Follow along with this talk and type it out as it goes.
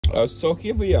So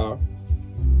here we are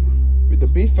with the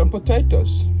beef and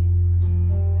potatoes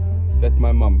that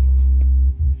my mom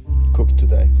cooked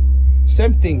today.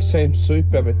 Same thing, same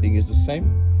soup, everything is the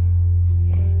same.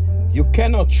 You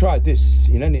cannot try this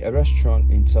in any restaurant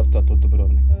in Cavtat or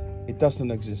Dubrovnik. It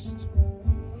doesn't exist.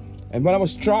 And when I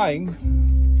was trying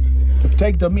to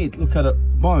take the meat, look at the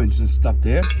bones and stuff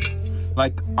there.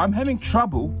 Like, I'm having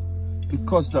trouble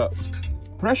because the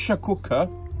pressure cooker,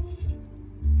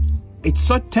 it's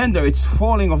so tender, it's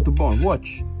falling off the bone.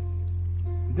 Watch.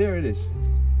 There it is.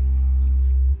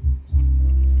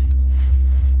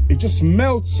 It just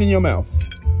melts in your mouth.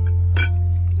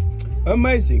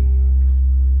 Amazing.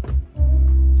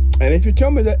 And if you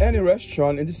tell me that any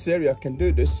restaurant in this area can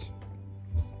do this,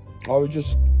 I would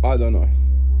just, I don't know.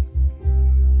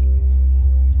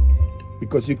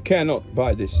 Because you cannot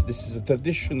buy this. This is a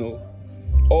traditional,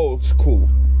 old school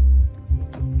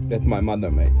that my mother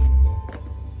made.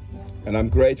 And I'm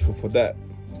grateful for that.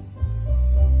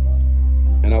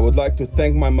 And I would like to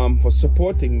thank my mom for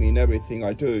supporting me in everything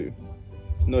I do,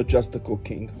 not just the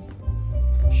cooking.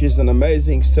 She's an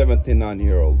amazing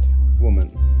 79-year-old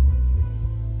woman.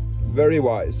 Very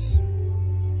wise.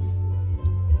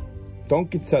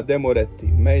 Tonkica De Moretti,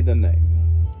 maiden name.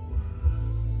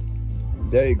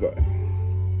 There you go.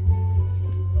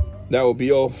 That will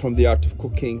be all from The Art of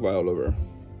Cooking by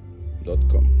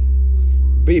Oliver.com.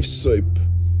 Beef soup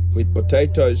with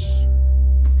potatoes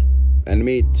and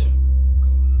meat.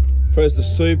 First the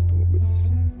soup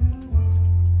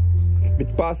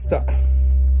with pasta,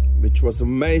 which was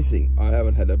amazing. I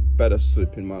haven't had a better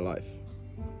soup in my life.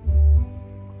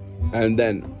 And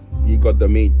then you got the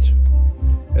meat.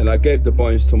 And I gave the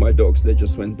bones to my dogs, they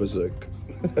just went berserk.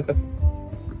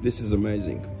 This is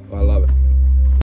amazing, I love it.